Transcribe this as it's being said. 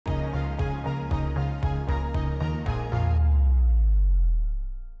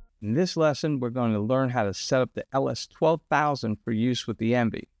In this lesson, we're going to learn how to set up the LS12000 for use with the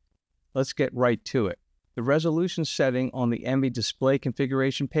ENVI. Let's get right to it. The resolution setting on the ENVI display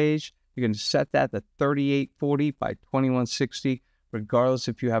configuration page, you're going to set that to 3840 by 2160, regardless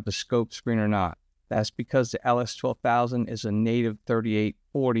if you have a scope screen or not. That's because the LS12000 is a native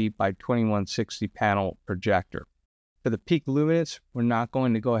 3840 by 2160 panel projector. For the peak luminance, we're not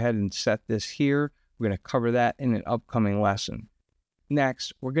going to go ahead and set this here. We're going to cover that in an upcoming lesson.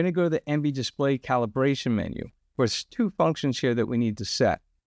 Next, we're going to go to the ENVI display calibration menu. There's two functions here that we need to set.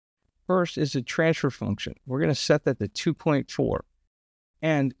 First is the transfer function. We're going to set that to 2.4.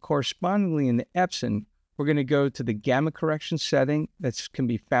 And correspondingly in the Epson, we're going to go to the gamma correction setting that can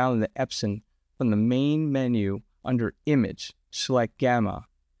be found in the Epson from the main menu under Image, select Gamma,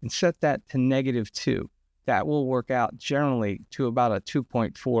 and set that to -2. That will work out generally to about a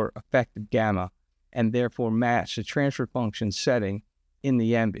 2.4 effective gamma and therefore match the transfer function setting in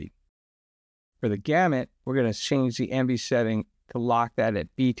the ENVI. For the gamut, we're going to change the ENVI setting to lock that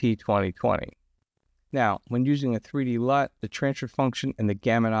at BT 2020. Now, when using a 3D LUT, the transfer function and the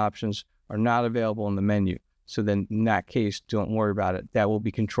gamut options are not available in the menu. So then in that case, don't worry about it. That will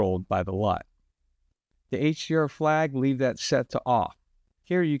be controlled by the LUT. The HDR flag, leave that set to off.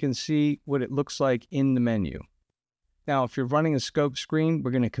 Here you can see what it looks like in the menu. Now, if you're running a scope screen, we're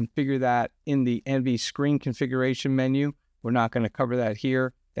going to configure that in the ENVI screen configuration menu. We're not going to cover that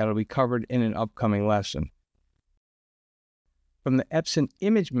here. That'll be covered in an upcoming lesson. From the Epson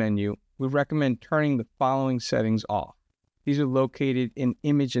image menu, we recommend turning the following settings off. These are located in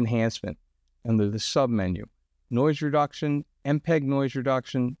image enhancement under the sub-menu: noise reduction, MPEG noise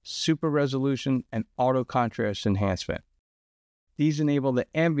reduction, super resolution, and auto contrast enhancement. These enable the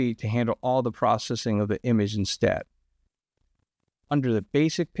ENVI to handle all the processing of the image instead. Under the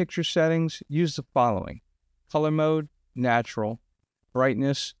basic picture settings, use the following: color mode, natural,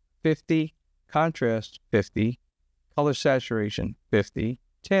 brightness 50, contrast 50, color saturation 50,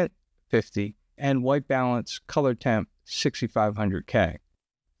 tint 50, and white balance color temp 6500K.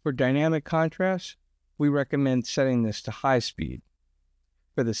 For dynamic contrast, we recommend setting this to high speed.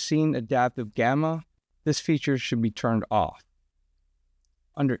 For the scene adaptive gamma, this feature should be turned off.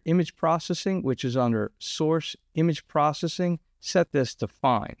 Under image processing, which is under source image processing, set this to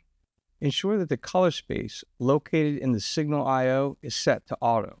fine. Ensure that the color space located in the signal I/O is set to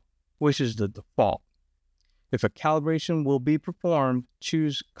auto, which is the default. If a calibration will be performed,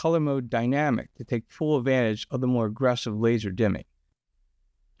 choose color mode dynamic to take full advantage of the more aggressive laser dimming.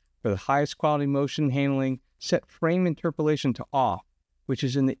 For the highest quality motion handling, set frame interpolation to off, which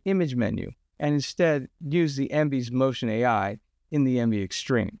is in the image menu, and instead use the ENVI's Motion AI in the ENVI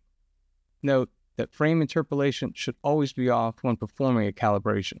Extreme. Note that frame interpolation should always be off when performing a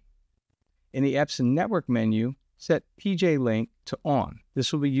calibration. In the Epson network menu, set PJ-Link to on.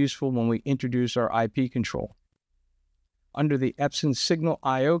 This will be useful when we introduce our IP control. Under the Epson Signal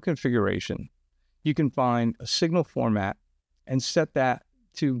I/O configuration, you can find a signal format and set that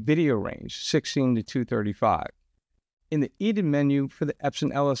to video range 16 to 235. In the EDID menu for the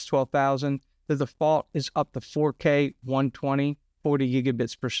Epson LS12000, the default is up to 4K 120, 40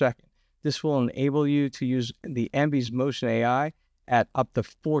 gigabits per second. This will enable you to use the ENVI's Motion AI at up to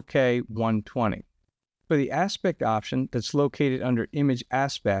 4K 120. For the aspect option that's located under Image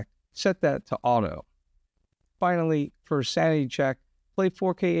Aspect, set that to auto. Finally, for a sanity check, play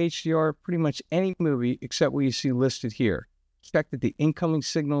 4K HDR pretty much any movie except what you see listed here. Check that the incoming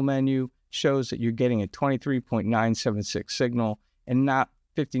signal menu shows that you're getting a 23.976 signal and not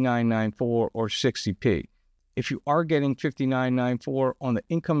 5994 or 60p. If you are getting 5994 on the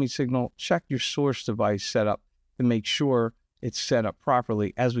incoming signal, check your source device setup to make sure it's set up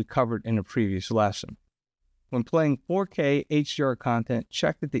properly, as we covered in a previous lesson. When playing 4K HDR content,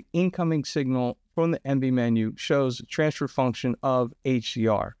 check that the incoming signal from the ENVI menu shows the transfer function of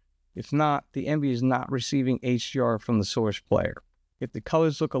HDR. If not, the ENVI is not receiving HDR from the source player. If the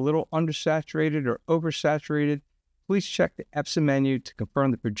colors look a little undersaturated or oversaturated, please check the Epson menu to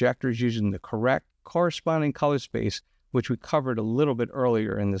confirm the projector is using the correct corresponding color space, which we covered a little bit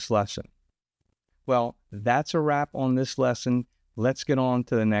earlier in this lesson. Well, that's a wrap on this lesson. Let's get on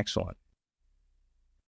to the next one.